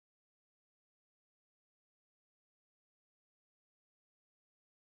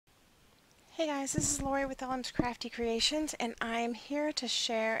Hey guys, this is Lori with Ellen's Crafty Creations, and I'm here to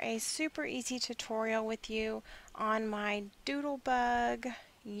share a super easy tutorial with you on my Doodlebug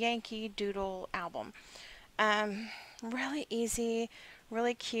Yankee Doodle album. Really easy,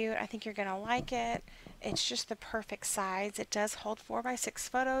 really cute. I think you're going to like it. It's just the perfect size. It does hold 4x6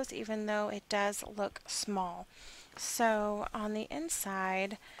 photos, even though it does look small. So on the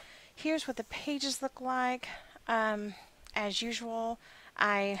inside, here's what the pages look like. As usual,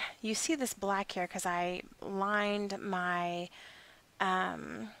 you see this black here because I lined my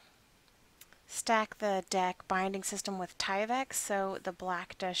Stack the Deck binding system with Tyvek, so the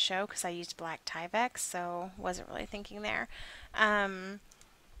black does show because I used black Tyvek, so wasn't really thinking there.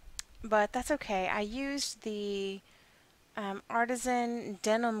 But that's okay. I used the artisan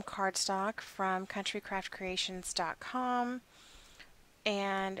denim cardstock from countrycraftcreations.com,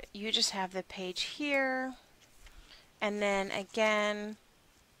 and you just have the page here, and then again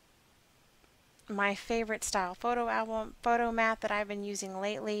my favorite style photo mat that I've been using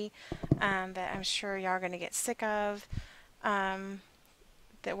lately, that I'm sure y'all are going to get sick of,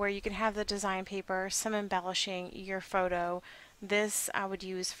 that where you can have the design paper, some embellishing your photo. This I would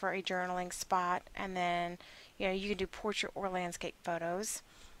use for a journaling spot, and then you can do portrait or landscape photos.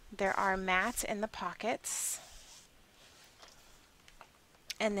 There are mats in the pockets,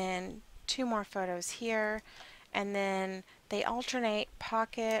 and then two more photos here, and then they alternate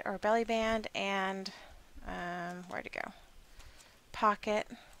pocket or belly band and where'd it go? Pocket,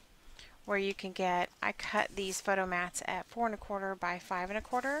 where you can get, I cut these photo mats at 4 1/4 by 5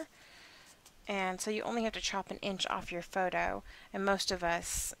 1/4, and so you only have to chop an inch off your photo, and most of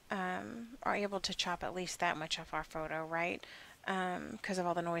us are able to chop at least that much off our photo, right? Because of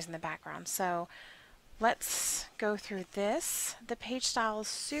all the noise in the background. So let's go through this. The page style is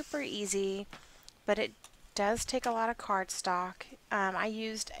super easy, but it does take a lot of cardstock. I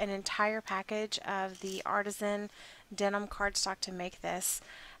used an entire package of the artisan denim cardstock to make this.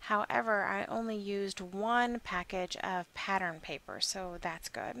 However, I only used one package of pattern paper, so that's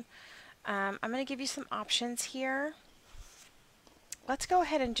good. I'm going to give you some options here. Let's go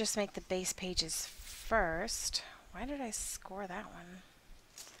ahead and just make the base pages first. Why did I score that one?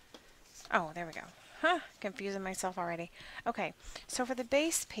 Oh, there we go. Confusing myself already. Okay, so for the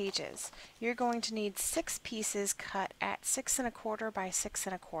base pages, you're going to need 6 pieces cut at 6 1/4 by 6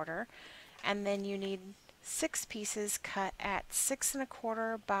 1/4, and then you need 6 pieces cut at 6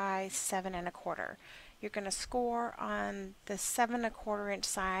 1/4 by 7 1/4. You're going to score on the 7 1/4 inch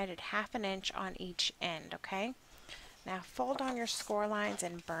side at 1/2 inch on each end, okay? Now fold on your score lines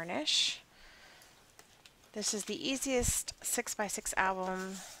and burnish. This is the easiest 6x6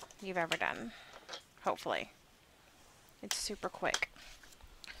 album you've ever done. Hopefully. It's super quick.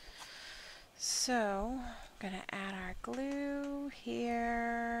 So, I'm going to add our glue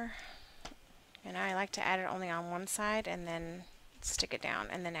here. And I like to add it only on one side and then stick it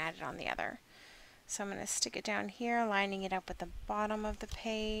down and then add it on the other. So I'm going to stick it down here, lining it up with the bottom of the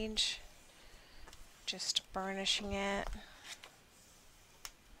page. Just burnishing it.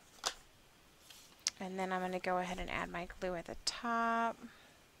 And then I'm going to go ahead and add my glue at the top.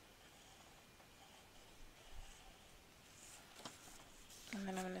 And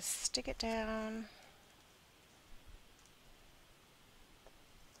then I'm going to stick it down.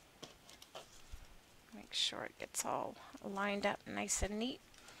 Make sure it gets all lined up nice and neat.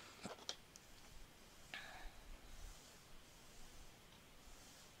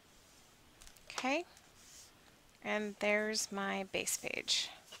 Okay. And there's my base page.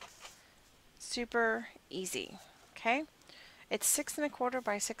 Super easy. Okay. It's 6 1/4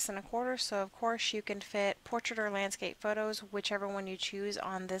 by 6 1/4, so of course you can fit portrait or landscape photos, whichever one you choose,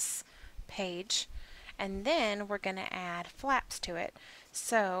 on this page. And then we're going to add flaps to it.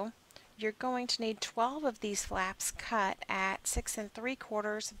 So you're going to need 12 of these flaps cut at 6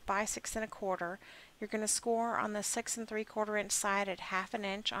 3/4 by 6 1/4. You're going to score on the 6 3/4 inch side at 1/2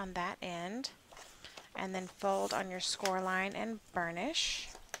 inch on that end, and then fold on your score line and burnish.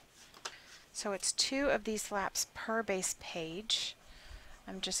 So it's 2 of these flaps per base page.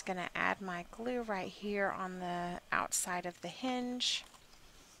 I'm just going to add my glue right here on the outside of the hinge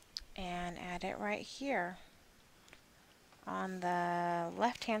and add it right here on the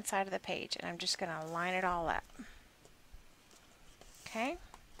left hand side of the page, and I'm just going to line it all up. Okay.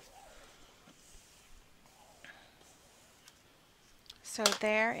 So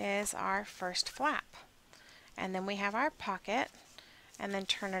there is our first flap. And then we have our pocket. And then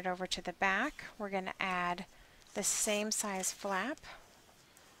turn it over to the back. We're going to add the same size flap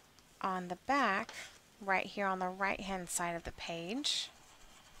on the back right here on the right hand side of the page.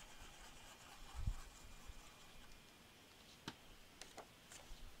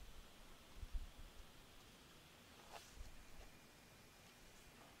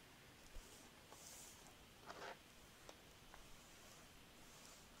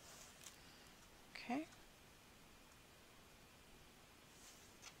 Okay.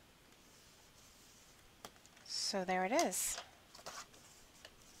 So there it is.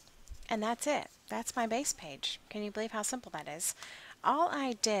 And that's it. That's my base page. Can you believe how simple that is? All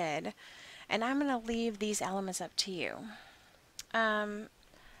I did, and I'm going to leave these elements up to you. On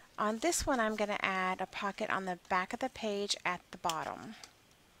this one, I'm going to add a pocket on the back of the page at the bottom.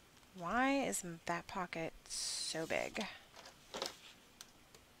 Why is that pocket so big?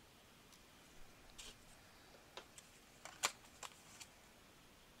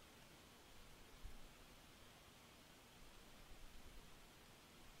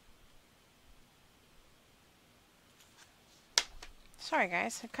 Sorry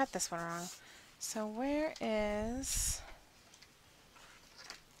guys, I cut this one wrong. So where's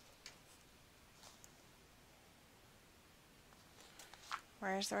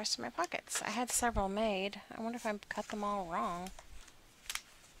the rest of my pockets? I had several made. I wonder if I cut them all wrong.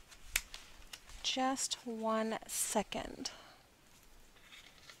 Just 1 second.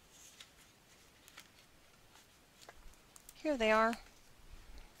 Here they are.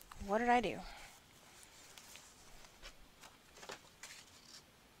 What did I do?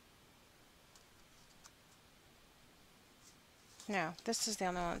 No, this is the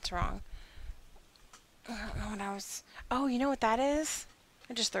only one that's wrong. I don't know what I was... Oh, you know what that is?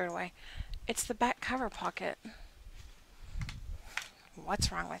 I just threw it away. It's the back cover pocket.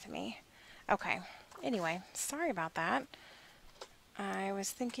 What's wrong with me? Okay. Anyway, sorry about that. I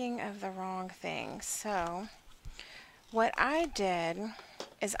was thinking of the wrong thing. So, what I did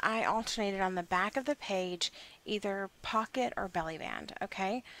is I alternated on the back of the page either pocket or belly band,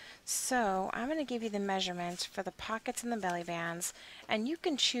 okay? So I'm going to give you the measurements for the pockets and the belly bands, and you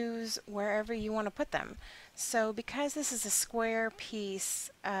can choose wherever you want to put them. So because this is a square piece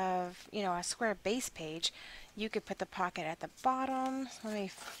of, a square base page, you could put the pocket at the bottom. Let me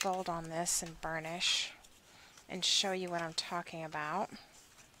fold on this and burnish and show you what I'm talking about.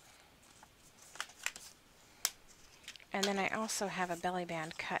 And then I also have a belly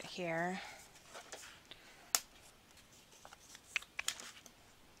band cut here.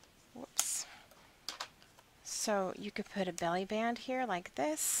 Whoops. So you could put a belly band here like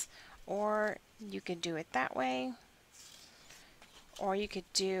this, or you could do it that way, or you could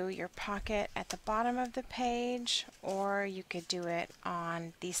do your pocket at the bottom of the page, or you could do it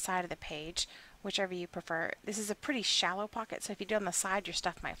on the side of the page, whichever you prefer. This is a pretty shallow pocket, so if you do it on the side, your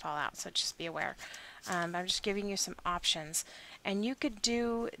stuff might fall out, so just be aware. I'm just giving you some options. And you could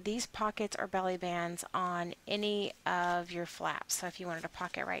do these pockets or belly bands on any of your flaps. So if you wanted a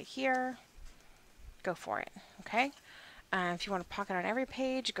pocket right here, go for it, okay? If you want a pocket on every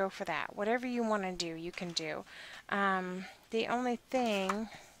page, go for that. Whatever you want to do, you can do. The only thing,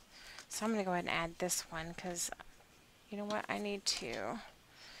 so I'm going to go ahead and add this one because, you know what, I'm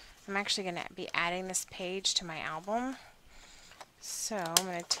actually going to be adding this page to my album. So I'm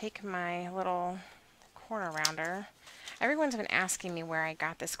going to take my little corner rounder. Everyone's been asking me where I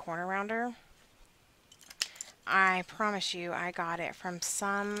got this corner rounder. I promise you I got it from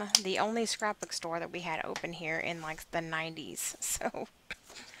the only scrapbook store that we had open here in like the 90s. So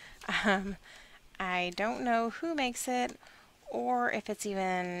I don't know who makes it or if it's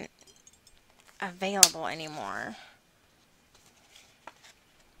even available anymore.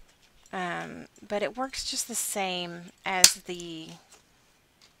 But it works just the same as the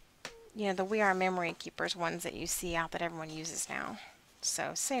We Are Memory Keepers ones that you see out that everyone uses now.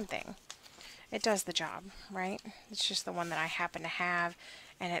 So same thing. It does the job, right? It's just the one that I happen to have,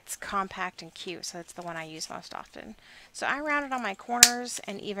 and it's compact and cute, so it's the one I use most often. So I rounded on my corners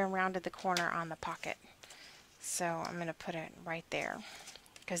and even rounded the corner on the pocket. So I'm going to put it right there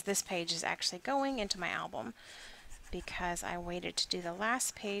because this page is actually going into my album because I waited to do the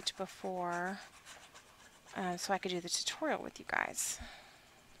last page before so I could do the tutorial with you guys.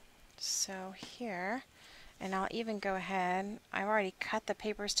 So here, and I'll even go ahead, I've already cut the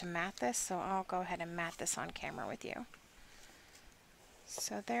papers to mat this, so I'll go ahead and mat this on camera with you.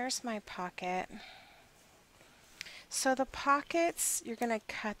 So there's my pocket. So the pockets, you're going to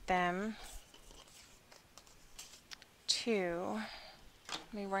cut them to,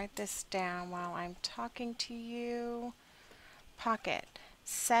 let me write this down while I'm talking to you. Pocket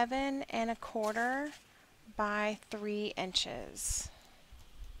 7 1/4 by 3 inches.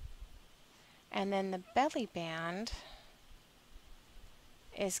 And then the belly band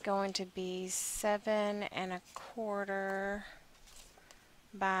is going to be 7 1/4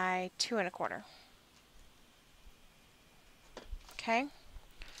 by 2 1/4. Okay,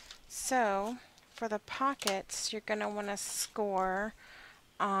 so for the pockets, you're going to want to score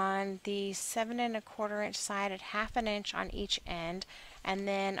on the 7¼ inch side, at 1/2 inch on each end, and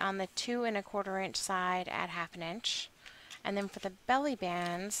then on the 2¼ inch side at 1/2 inch. And then for the belly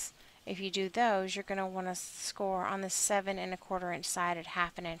bands, if you do those, you're going to want to score on the 7¼ inch side at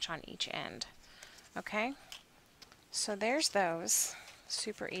 1/2 inch on each end. Okay, so there's those.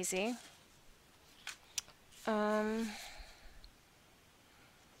 Super easy.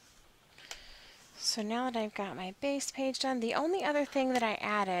 So now that I've got my base page done, the only other thing that I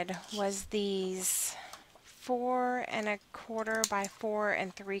added was these 4¼ by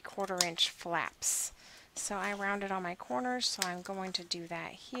 4¾ inch flaps. So I rounded all my corners, so I'm going to do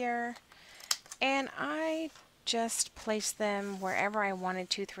that here. And I just placed them wherever I wanted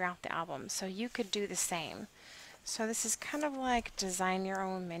to throughout the album, so you could do the same. So this is kind of like design your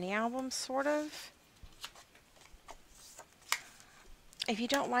own mini album, sort of. If you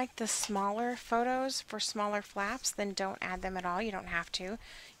don't like the smaller photos for smaller flaps, then don't add them at all. You don't have to.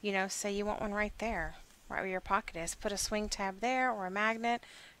 You know, say you want one right there, right where your pocket is. Put a swing tab there or a magnet,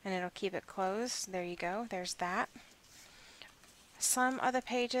 and it'll keep it closed. There you go. There's that. Some other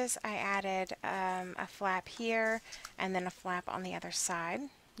pages I added a flap here and then a flap on the other side.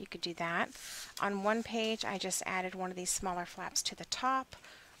 You could do that. On one page I just added one of these smaller flaps to the top,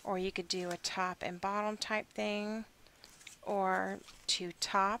 or you could do a top and bottom type thing, or to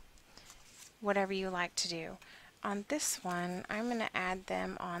top, whatever you like to do. On this one I'm going to add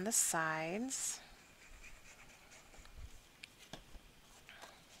them on the sides.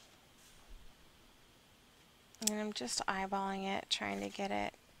 And I'm just eyeballing it, trying to get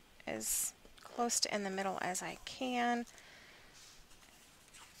it as close to in the middle as I can.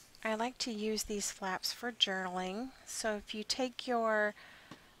 I like to use these flaps for journaling. So if you take your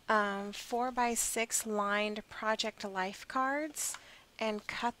 4x6 lined Project Life cards and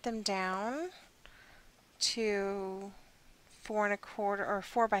cut them down to 4¼ or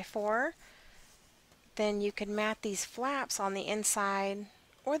 4x4, then you can mat these flaps on the inside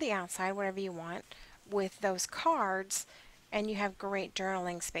or the outside, whatever you want, with those cards, and you have great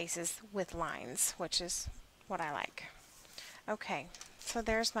journaling spaces with lines, which is what I like. Okay, so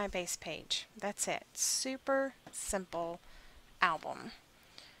there's my base page. That's it. Super simple album.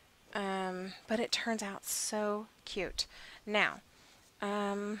 But it turns out so cute. Now,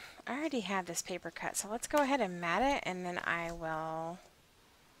 I already have this paper cut, so let's go ahead and mat it, and then I will...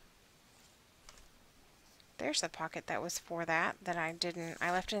 There's the pocket that was for that I didn't...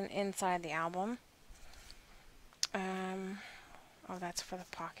 I left it inside the album. Oh, that's for the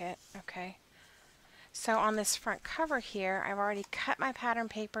pocket. Okay. So on this front cover here, I've already cut my pattern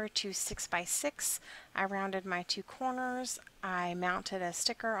paper to 6x6. I rounded my 2 corners. I mounted a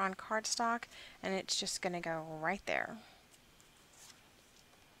sticker on cardstock, and it's just going to go right there.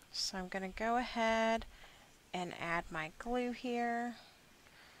 So I'm going to go ahead and add my glue here.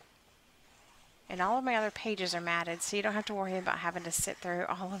 And all of my other pages are matted, so you don't have to worry about having to sit through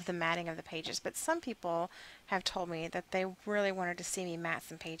all of the matting of the pages. But some people have told me that they really wanted to see me mat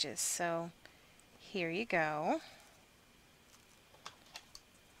some pages, so here you go.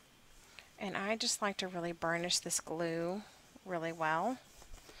 And I just like to really burnish this glue really well.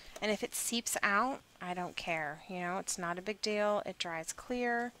 And if it seeps out, I don't care. You know, it's not a big deal. It dries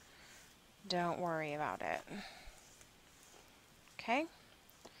clear. Don't worry about it. Okay?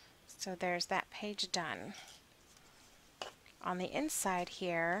 So there's that page done. On the inside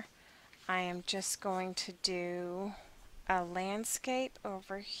here, I am just going to do a landscape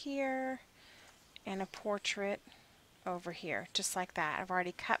over here and a portrait over here, just like that. I've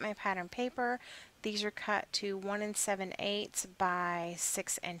already cut my pattern paper. These are cut to 1 7/8 by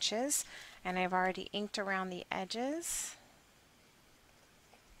 6 inches, and I've already inked around the edges.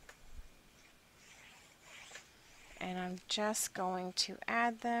 And I'm just going to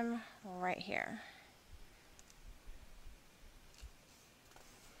add them right here.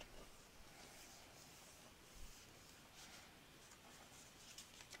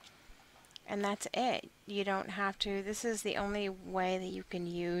 And that's it. You don't have to, this is the only way that you can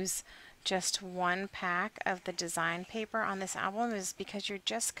use just one pack of the design paper on this album, is because you're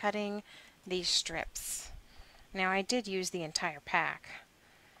just cutting these strips. Now I did use the entire pack.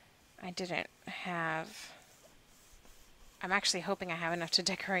 I didn't have... I'm actually hoping I have enough to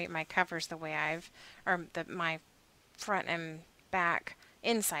decorate my covers the way my front and back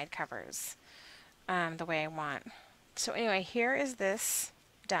inside covers the way I want. So anyway, here is this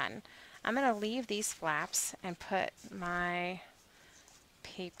done. I'm going to leave these flaps and put my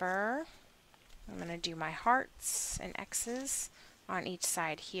paper. I'm going to do my hearts and X's on each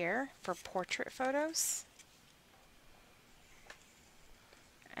side here for portrait photos.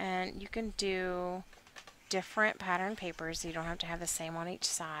 And you can do different pattern papers. You don't have to have the same on each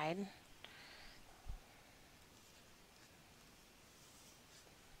side.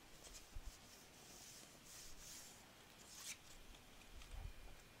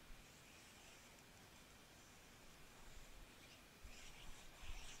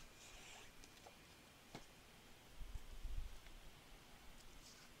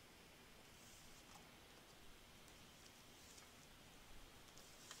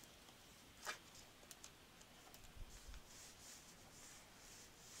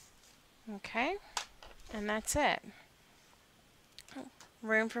 Okay, and that's it.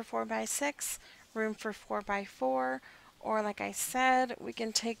 Room for 4x6, room for 4x4, or like I said, we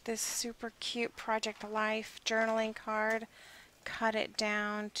can take this super cute Project Life journaling card, cut it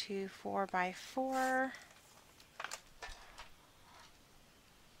down to 4x4,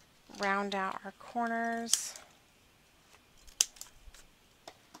 round out our corners,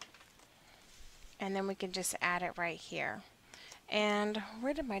 and then we can just add it right here. And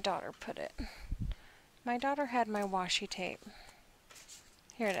where did my daughter put it? My daughter had my washi tape.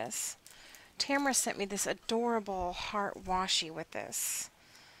 Here it is. Tamara sent me this adorable heart washi with this,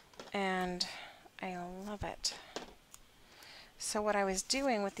 and I love it. So what I was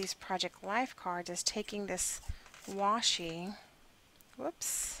doing with these Project Life cards is taking this washi,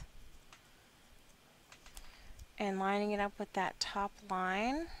 whoops, and lining it up with that top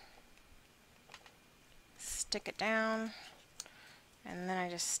line, stick it down, and then I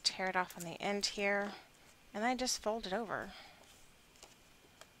just tear it off on the end here, and I just fold it over.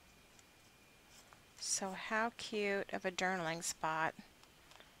 So how cute of a journaling spot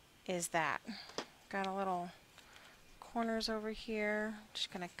is that? Got a little corners over here,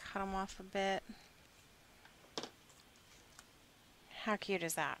 just gonna cut them off a bit. How cute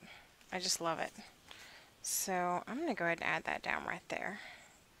is that? I just love it. So I'm gonna go ahead and add that down right there.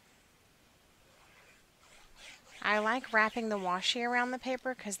 I like wrapping the washi around the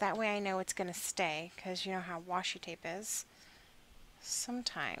paper because that way I know it's going to stay, because you know how washi tape is.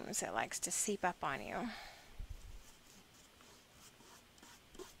 Sometimes it likes to seep up on you.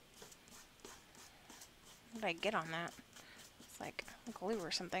 What did I get on that? It's like glue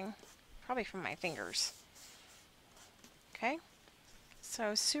or something. Probably from my fingers. Okay,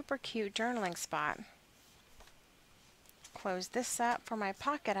 so super cute journaling spot. Close this up. For my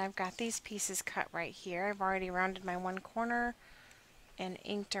pocket, I've got these pieces cut right here. I've already rounded my one corner and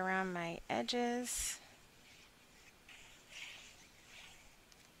inked around my edges.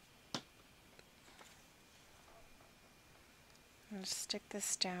 I'm going to stick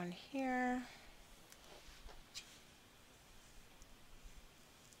this down here.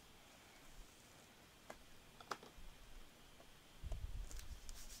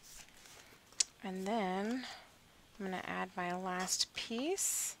 And then I'm going to add my last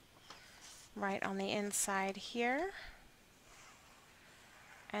piece right on the inside here.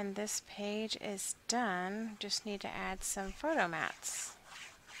 And this page is done. Just need to add some photo mats.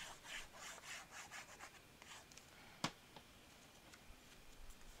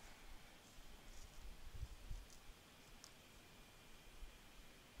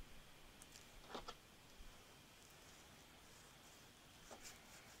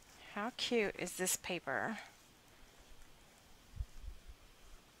 How cute is this paper?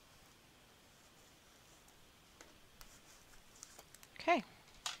 Okay,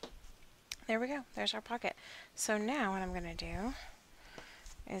 there we go. There's our pocket. So now what I'm going to do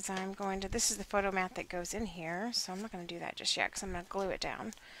is this is the photo mat that goes in here, so I'm not going to do that just yet because I'm going to glue it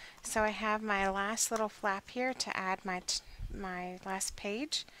down. So I have my last little flap here to add my last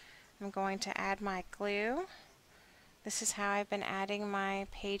page. I'm going to add my glue. This is how I've been adding my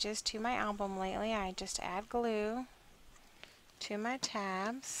pages to my album lately. I just add glue to my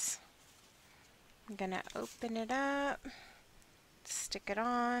tabs. I'm going to open it up, stick it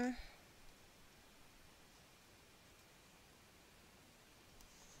on.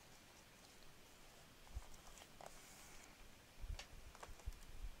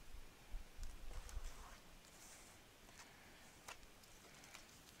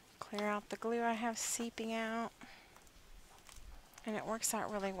 Clear out the glue I have seeping out, and it works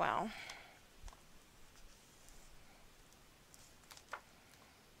out really well.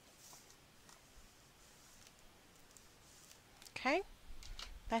 Okay,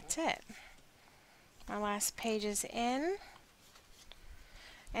 that's it. My last page is in.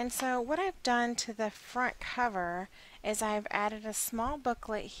 And so what I've done to the front cover is I've added a small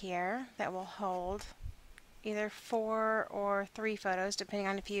booklet here that will hold either 4 or 3 photos, depending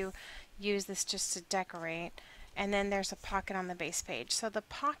on if you use this just to decorate. And then there's a pocket on the base page. So the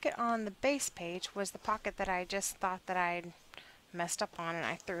pocket on the base page was the pocket that I just thought that I'd messed up on and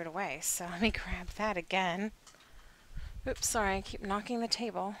I threw it away. So let me grab that again. Oops, sorry, I keep knocking the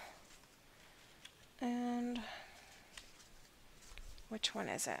table. And which one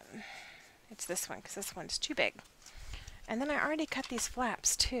is it? It's this one, because this one's too big. And then I already cut these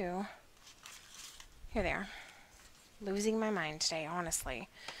flaps too. Here they are. Losing my mind today, honestly.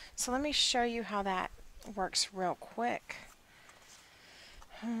 So let me show you how that works real quick.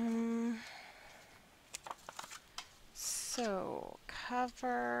 So,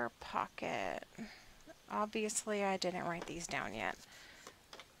 cover, pocket. Obviously, I didn't write these down yet.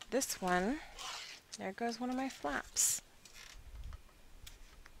 This one, there goes one of my flaps.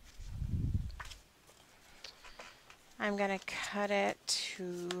 I'm going to cut it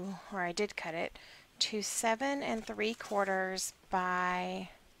to, or I did cut it, to 7 3/4 by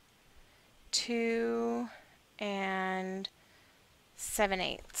 2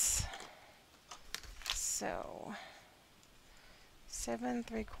 7/8. So 7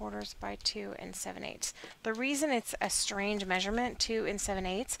 3/4 by 2 7/8. The reason it's a strange measurement, 2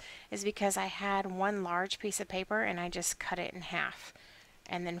 7/8, is because I had one large piece of paper and I just cut it in half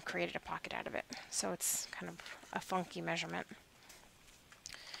and then created a pocket out of it. So it's kind of a funky measurement.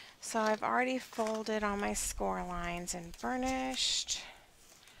 So I've already folded all my score lines and burnished.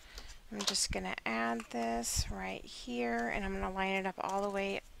 I'm just going to add this right here, and I'm going to line it up all the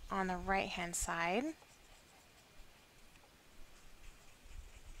way on the right hand side.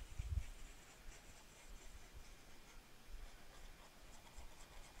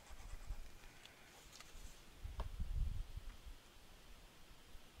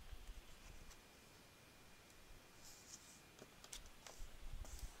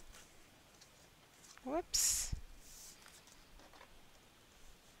 Whoops.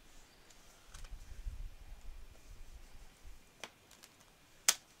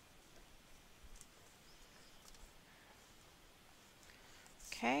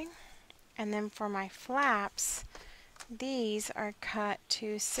 Okay, and then for my flaps, these are cut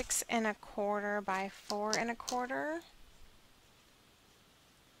to 6 1/4 by 4 1/4.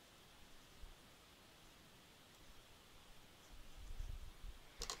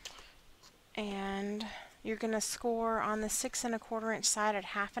 And you're going to score on the 6 1/4 inch side at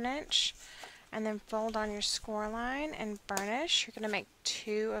 1/2 inch, and then fold on your score line and burnish. You're going to make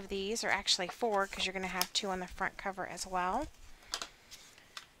 2 of these, or actually 4, because you're going to have 2 on the front cover as well.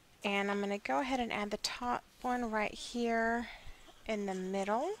 And I'm going to go ahead and add the top one right here in the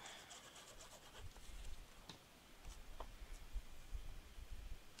middle.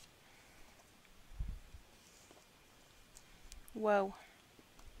 Whoa.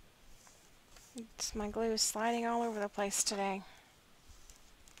 My glue is sliding all over the place today.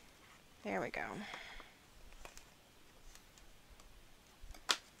 There we go.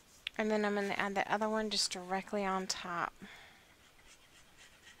 And then I'm going to add the other one just directly on top.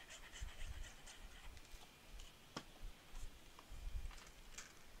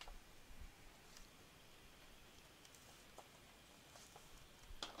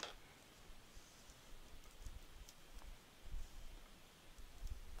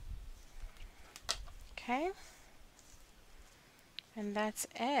 Okay, and that's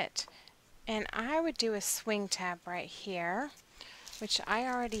it. And I would do a swing tab right here, which I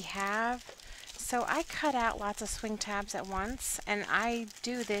already have. So I cut out lots of swing tabs at once, and I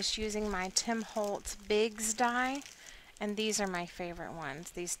do this using my Tim Holtz Bigs die, and these are my favorite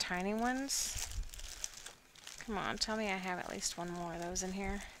ones, these tiny ones. Come on, tell me I have at least one more of those in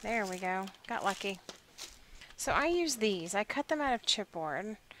here. There we go, got lucky. So I use these. I cut them out of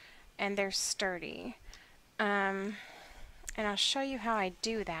chipboard, and they're sturdy. And I'll show you how I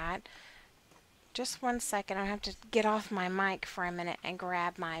do that. Just 1 second. I have to get off my mic for a minute and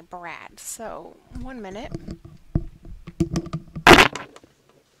grab my brad. So, 1 minute.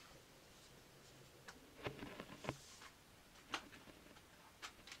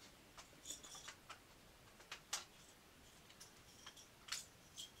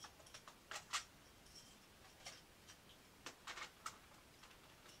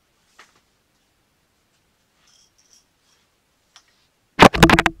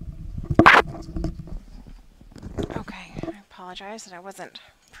 Okay, I apologize that I wasn't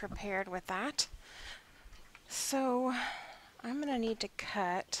prepared with that. So, I'm going to need to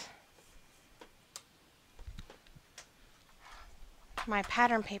cut my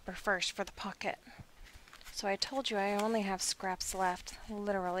pattern paper first for the pocket. So I told you I only have scraps left,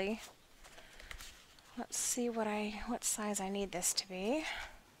 literally. Let's see what size I need this to be.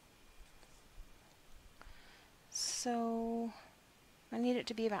 So I need it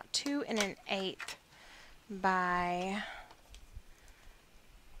to be about 2 1/8 by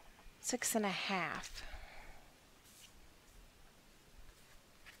 6 1/2.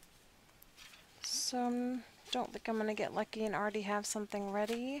 So don't think I'm going to get lucky and already have something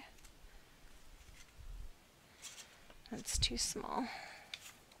ready. That's too small.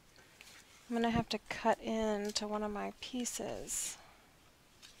 I'm going to have to cut into one of my pieces.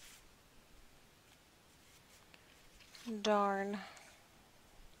 Darn.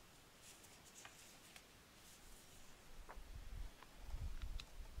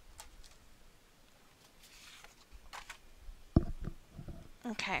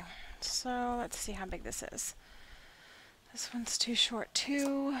 Okay, so let's see how big this is. This one's too short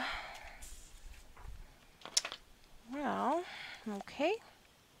too. Well, okay.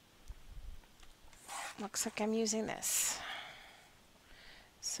 Looks like I'm using this.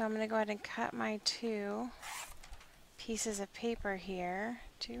 So I'm going to go ahead and cut my 2 pieces of paper here,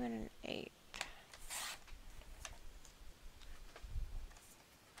 2 and 1/8.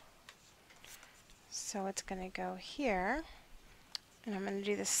 So it's going to go here, and I'm going to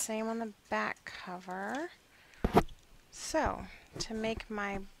do the same on the back cover. So to make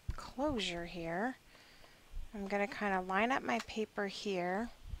my closure here, I'm going to kind of line up my paper here.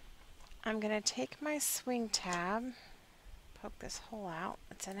 I'm going to take my swing tab, poke this hole out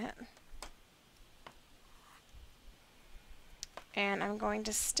that's in it, and I'm going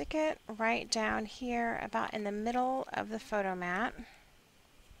to stick it right down here about in the middle of the photo mat.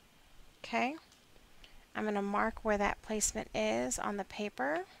 Okay, I'm going to mark where that placement is on the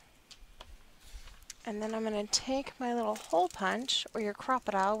paper, and then I'm going to take my little hole punch or your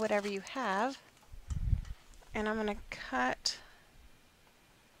crocodile, whatever you have, and I'm going to cut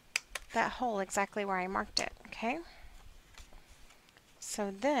that hole exactly where I marked it. Okay, so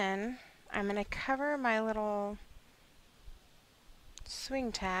then I'm going to cover my little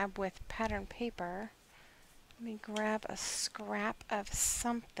swing tab with pattern paper. Let me grab a scrap of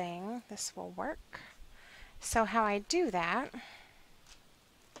something. This will work. So how I do that,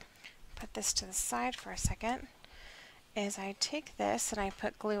 put this to the side for a second, is I take this and I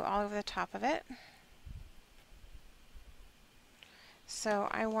put glue all over the top of it. So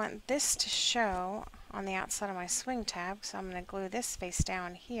I want this to show on the outside of my swing tab, so I'm going to glue this face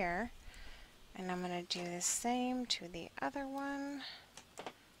down here, and I'm going to do the same to the other one.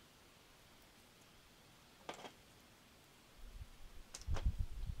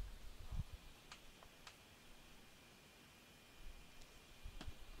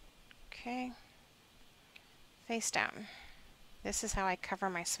 Okay, face down. This is how I cover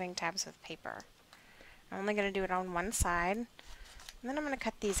my swing tabs with paper. I'm only going to do it on one side, and then I'm going to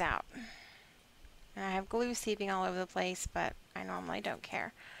cut these out. And I have glue seeping all over the place, but I normally don't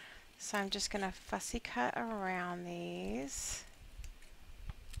care. So I'm just going to fussy cut around these.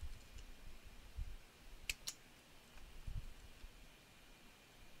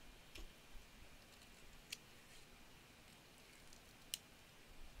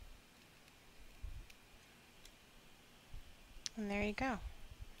 And there you go.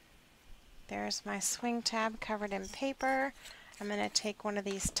 There's my swing tab covered in paper. I'm going to take one of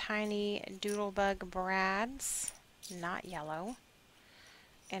these tiny Doodlebug brads, not yellow,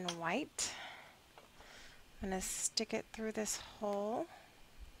 in white. I'm going to stick it through this hole.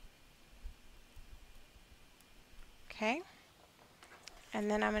 Okay. And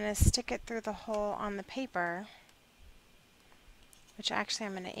then I'm going to stick it through the hole on the paper, which actually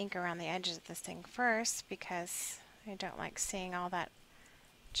I'm going to ink around the edges of this thing first because I don't like seeing all that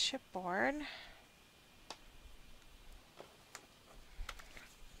chipboard.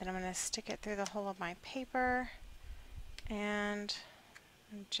 Then I'm going to stick it through the hole of my paper, and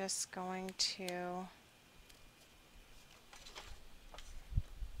I'm just going to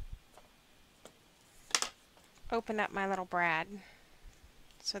open up my little brad.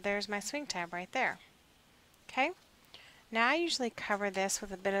 So there's my swing tab right there. Okay, now I usually cover this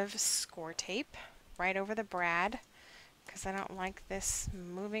with a bit of score tape right over the brad because I don't like this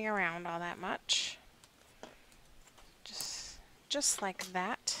moving around all that much. Just like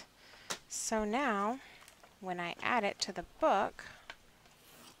that. So now when I add it to the book,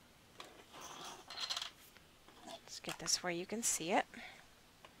 let's get this where you can see it.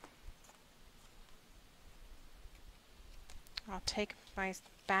 I'll take my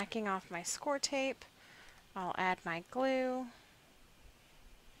backing off my score tape, I'll add my glue,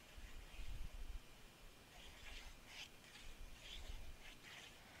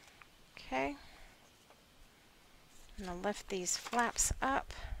 okay, I'm going to lift these flaps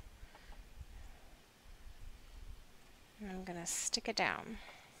up, and I'm going to stick it down.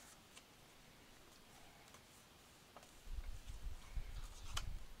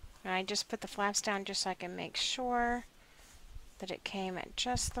 And I just put the flaps down just so I can make sure that it came at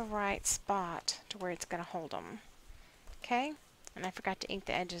just the right spot to where it's going to hold them. Okay? And I forgot to ink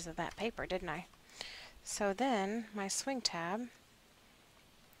the edges of that paper, didn't I? So then my swing tab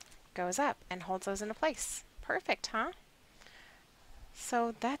goes up and holds those into place. Perfect, huh?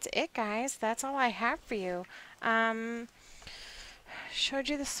 So that's it, guys. That's all I have for you. Showed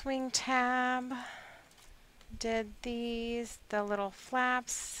you the swing tab. Did the little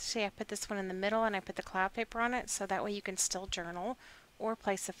flaps. See, I put this one in the middle and I put the cloud paper on it so that way you can still journal or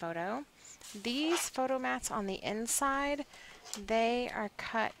place a photo. These photo mats on the inside, they are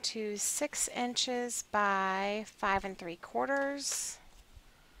cut to 6 inches by 5 3/4.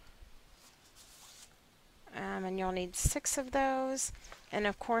 And you'll need 6 of those. And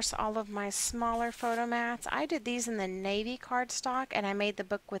of course, all of my smaller photo mats. I did these in the navy cardstock, and I made the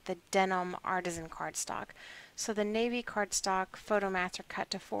book with the denim artisan cardstock. So the navy cardstock photo mats are cut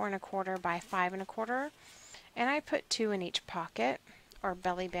to 4 1/4 by 5 1/4. And I put 2 in each pocket, or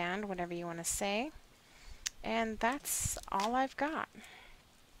belly band, whatever you want to say. And that's all I've got.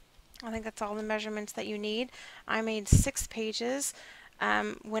 I think that's all the measurements that you need. I made 6 pages.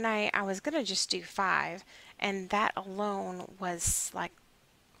 When I was going to just do 5, and that alone was like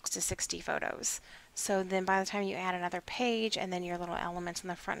close to 60 photos. So then by the time you add another page and then your little elements on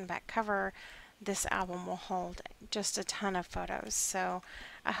the front and back cover, this album will hold just a ton of photos. So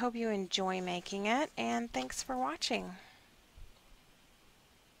I hope you enjoy making it, and thanks for watching.